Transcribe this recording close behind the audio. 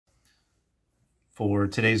For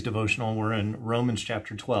today's devotional, we're in Romans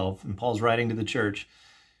chapter 12, and Paul's writing to the church,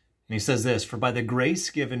 and he says this, "For by the grace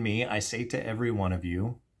given me, I say to every one of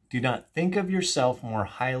you, do not think of yourself more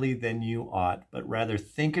highly than you ought, but rather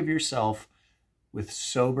think of yourself with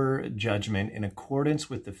sober judgment in accordance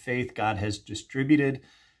with the faith God has distributed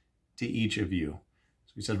to each of you."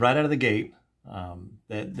 So he said right out of the gate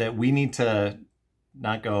that we need to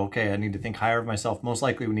not go, okay, I need to think higher of myself. Most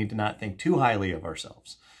likely we need to not think too highly of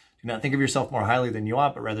ourselves. Do not think of yourself more highly than you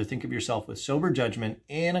ought, but rather think of yourself with sober judgment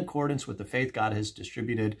in accordance with the faith God has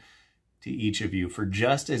distributed to each of you. For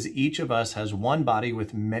just as each of us has one body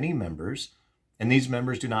with many members, and these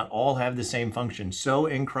members do not all have the same function, so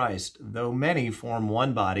in Christ, though many form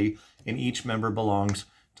one body, and each member belongs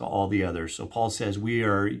to all the others. So Paul says we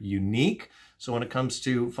are unique. So when it comes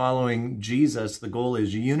to following Jesus, the goal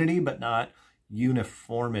is unity, but not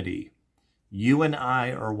uniformity. You and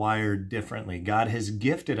I are wired differently. God has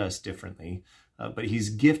gifted us differently, but he's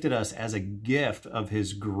gifted us as a gift of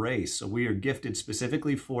his grace. So we are gifted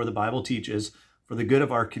specifically for, the Bible teaches, for the good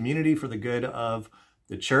of our community, for the good of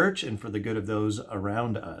the church, and for the good of those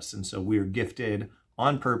around us. And so we are gifted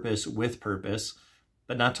on purpose, with purpose,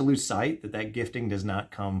 but not to lose sight that that gifting does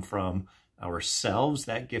not come from ourselves.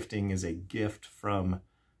 That gifting is a gift from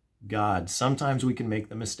God. Sometimes we can make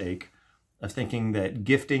the mistake of thinking that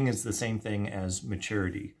gifting is the same thing as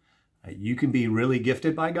maturity. You can be really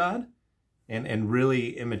gifted by God and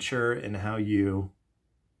really immature in how you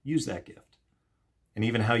use that gift and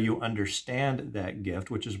even how you understand that gift,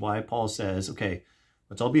 which is why Paul says, okay,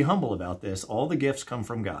 let's all be humble about this. All the gifts come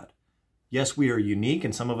from God. Yes, we are unique,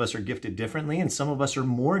 and some of us are gifted differently, and some of us are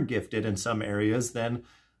more gifted in some areas than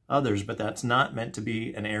others, but that's not meant to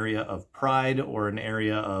be an area of pride or an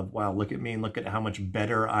area of, wow, look at me and look at how much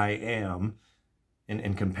better I am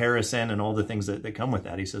in comparison and all the things that come with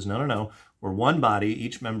that. He says, no, we're one body,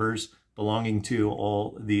 each member's belonging to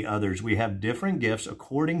all the others. We have different gifts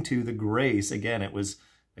according to the grace. Again, it was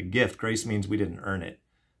a gift. Grace means we didn't earn it.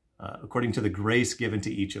 According to the grace given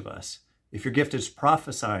to each of us. If your gift is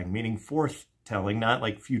prophesying, meaning foretelling, not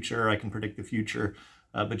like future, I can predict the future,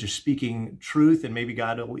 but just speaking truth, and maybe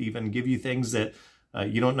God will even give you things that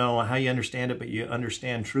you don't know how you understand it, but you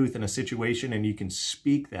understand truth in a situation and you can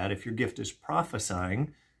speak that. If your gift is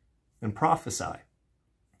prophesying, then prophesy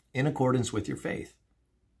in accordance with your faith.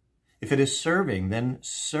 If it is serving, then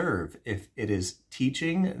serve. If it is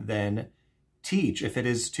teaching, then teach. If it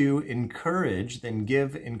is to encourage, then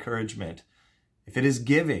give encouragement. If it is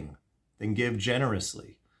giving, then give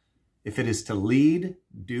generously. If it is to lead,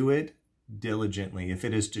 do it diligently. If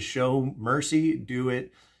it is to show mercy, do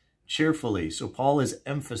it cheerfully. So Paul is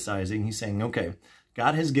emphasizing, he's saying, okay,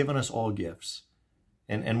 God has given us all gifts.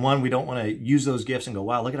 And one, we don't want to use those gifts and go,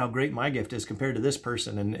 wow, look at how great my gift is compared to this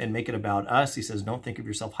person and make it about us. He says, don't think of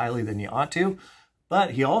yourself highly than you ought to.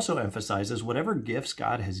 But he also emphasizes whatever gifts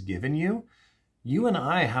God has given you, you and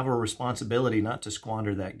I have a responsibility not to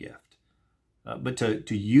squander that gift, but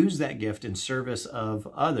to use that gift in service of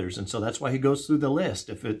others. And so that's why he goes through the list.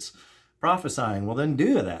 If it's prophesying, well, then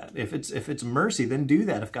do that. If it's mercy, then do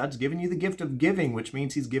that. If God's given you the gift of giving, which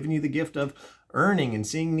means he's given you the gift of earning and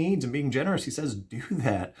seeing needs and being generous, he says, do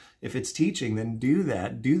that. If it's teaching, then do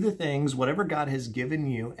that. Do the things, whatever God has given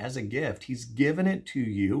you as a gift, he's given it to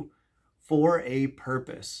you for a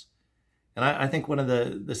purpose. And I think one of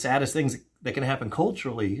the saddest things that can happen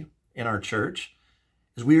culturally in our church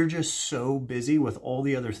is we are just so busy with all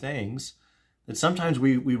the other things that sometimes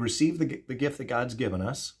we receive the gift that God's given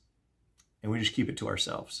us and we just keep it to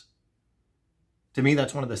ourselves. To me,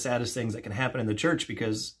 that's one of the saddest things that can happen in the church,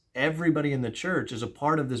 because everybody in the church is a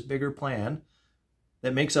part of this bigger plan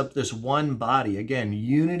that makes up this one body. Again,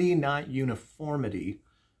 unity, not uniformity.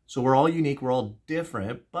 So we're all unique, we're all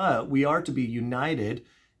different, but we are to be united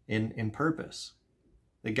in purpose.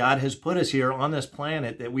 That God has put us here on this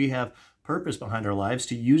planet, that we have purpose behind our lives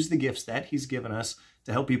to use the gifts that he's given us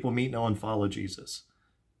to help people meet, know, and follow Jesus.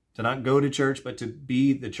 To not go to church, but to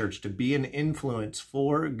be the church, to be an influence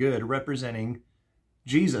for good, representing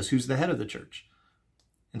Jesus, who's the head of the church.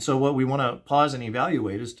 And so what we want to pause and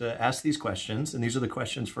evaluate is to ask these questions, and these are the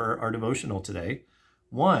questions for our devotional today.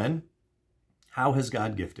 One, how has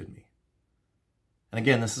God gifted me? And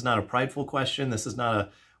again, this is not a prideful question. This is not a,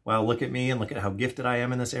 well, look at me and look at how gifted I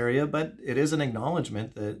am in this area, but it is an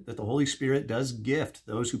acknowledgement that the Holy Spirit does gift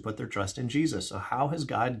those who put their trust in Jesus. So how has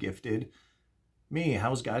God gifted me? How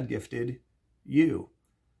has God gifted you?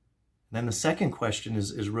 And then the second question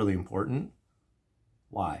is really important.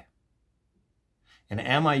 Why? And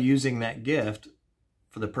am I using that gift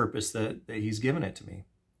for the purpose that he's given it to me?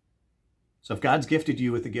 So if God's gifted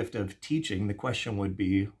you with the gift of teaching, the question would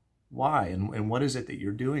be, why? And what is it that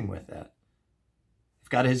you're doing with that?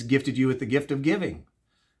 God has gifted you with the gift of giving,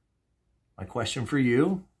 my question for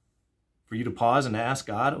you to pause and ask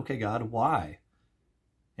God, okay, God, why?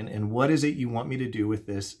 And what is it you want me to do with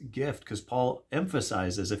this gift? Because Paul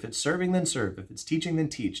emphasizes, if it's serving, then serve. If it's teaching, then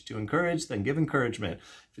teach. To encourage, then give encouragement.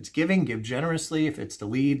 If it's giving, give generously. If it's to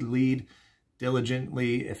lead, lead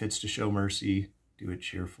diligently. If it's to show mercy, do it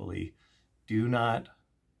cheerfully. Do not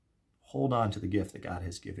hold on to the gift that God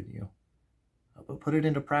has given you, but put it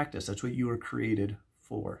into practice. That's what you were created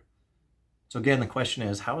for. So again, the question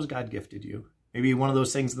is, how has God gifted you? Maybe one of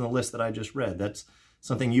those things in the list that I just read, that's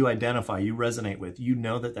something you identify, you resonate with. You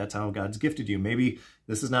know that that's how God's gifted you. Maybe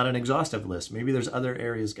this is not an exhaustive list. Maybe there's other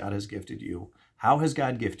areas God has gifted you. How has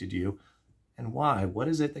God gifted you? And why? What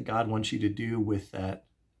is it that God wants you to do with that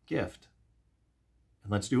gift?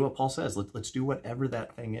 And let's do what Paul says. Let's do whatever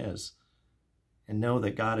that thing is. And know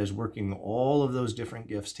that God is working all of those different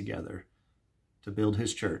gifts together to build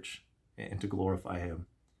his church and to glorify him.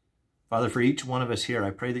 Father, for each one of us here, I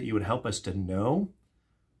pray that you would help us to know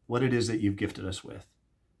what it is that you've gifted us with.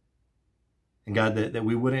 And God, that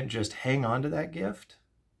we wouldn't just hang on to that gift,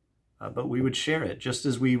 but we would share it just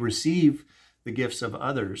as we receive the gifts of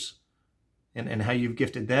others and how you've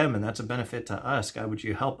gifted them, and that's a benefit to us. God, would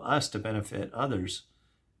you help us to benefit others?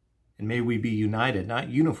 And may we be united, not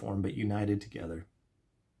uniform, but united together.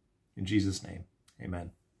 In Jesus' name,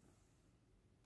 amen.